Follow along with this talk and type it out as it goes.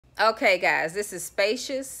Okay, guys, this is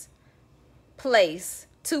Spacious Place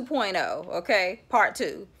 2.0, okay? Part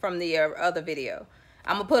 2 from the other video.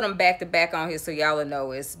 I'm going to put them back to back on here so y'all will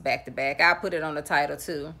know it's back to back. I'll put it on the title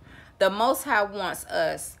too. The Most High wants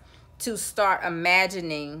us to start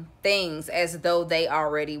imagining things as though they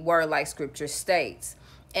already were, like scripture states.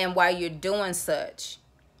 And while you're doing such,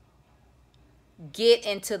 get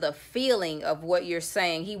into the feeling of what you're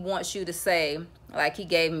saying. He wants you to say, like he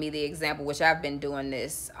gave me the example, which I've been doing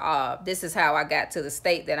this. This is how I got to the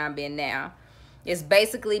state that I'm in now. It's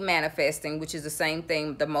basically manifesting, which is the same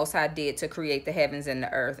thing the Most High did to create the heavens and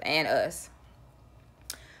the earth and us.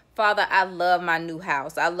 Father, I love my new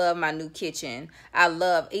house. I love my new kitchen.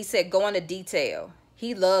 He said, go into detail.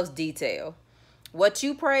 He loves detail. What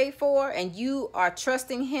you prayed for and you are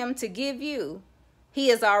trusting him to give you, he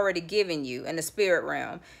has already given you in the spirit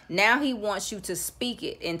realm. Now he wants you to speak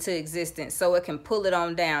it into existence so it can pull it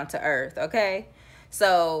on down to earth, okay?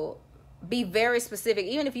 So be very specific,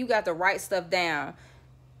 even if you got to write stuff down.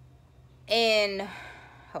 And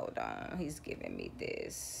hold on, he's giving me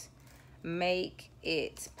this. Make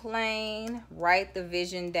it plain. Write the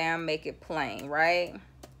vision down, make it plain, right?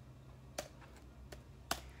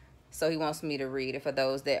 So he wants me to read it for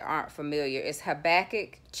those that aren't familiar. It's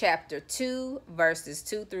Habakkuk chapter 2, verses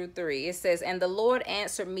 2 through 3. It says, and the Lord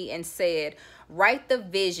answered me and said, write the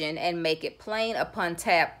vision and make it plain upon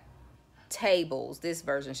tables. This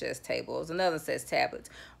version says tables. Another says tablets.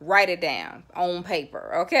 Write it down on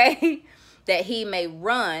paper, okay? That he may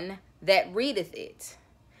run that readeth it.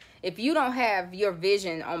 If you don't have your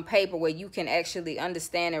vision on paper where you can actually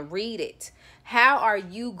understand and read it, how are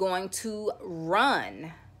you going to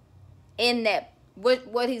run in that?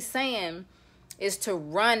 What he's saying is to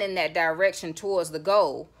run in that direction towards the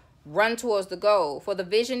goal. Run towards the goal. For the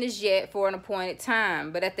vision is yet for an appointed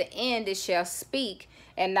time, but at the end it shall speak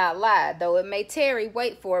and not lie. Though it may tarry,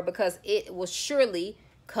 wait for it, because it will surely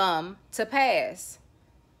come to pass.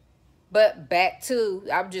 But back to,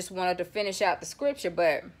 I just wanted to finish out the scripture,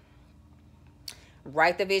 but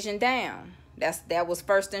write the vision down. That was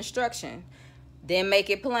first instruction. Then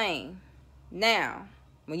make it plain. Now,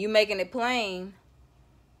 when you're making it plain,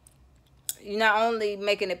 you're not only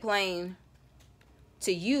making it plain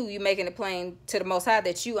to you, you're making it plain to the Most High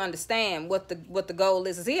that you understand what the goal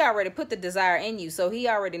is. He already put the desire in you, so he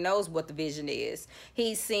already knows what the vision is.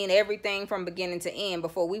 He's seen everything from beginning to end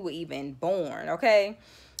before we were even born, okay?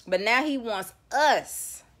 But now he wants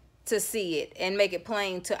us to see it and make it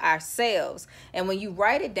plain to ourselves. And when you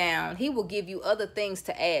write it down, he will give you other things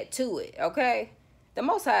to add to it, okay? The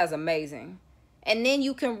Most High is amazing. And then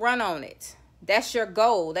you can run on it. That's your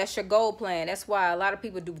goal. That's your goal plan. That's why a lot of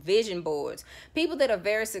people do vision boards. People that are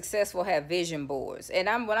very successful have vision boards.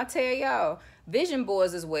 And when I tell y'all, vision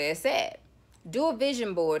boards is where it's at. Do a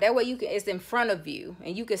vision board. That way it's in front of you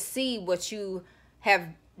and you can see what you have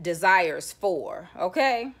desires for,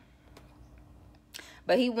 okay?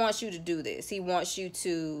 But he wants you to do this. He wants you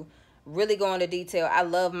to really go into detail. I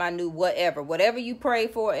love my new whatever. Whatever you pray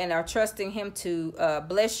for and are trusting him to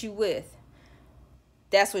bless you with,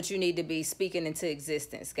 that's what you need to be speaking into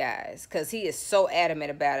existence, guys. Because he is so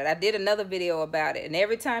adamant about it. I did another video about it. And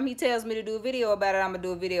every time he tells me to do a video about it, I'm going to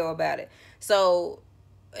do a video about it. So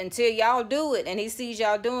until y'all do it and he sees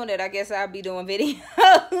y'all doing it, I guess I'll be doing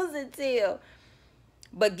videos until.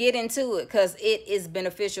 But get into it because it is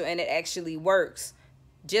beneficial and it actually works.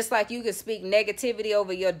 Just like you can speak negativity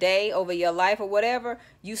over your day, over your life or whatever,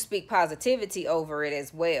 you speak positivity over it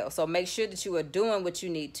as well. So make sure that you are doing what you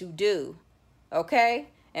need to do. Okay?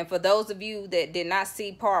 And for those of you that did not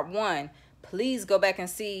see part 1, please go back and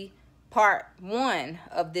see part 1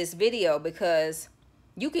 of this video because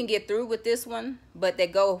you can get through with this one, but they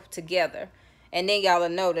go together. And then y'all will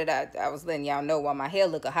know that I was letting y'all know why my hair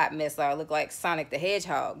look a hot mess. I look like Sonic the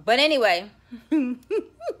Hedgehog. But anyway,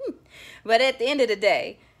 but at the end of the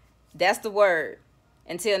day, that's the word.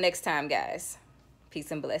 Until next time, guys.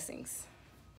 Peace and blessings.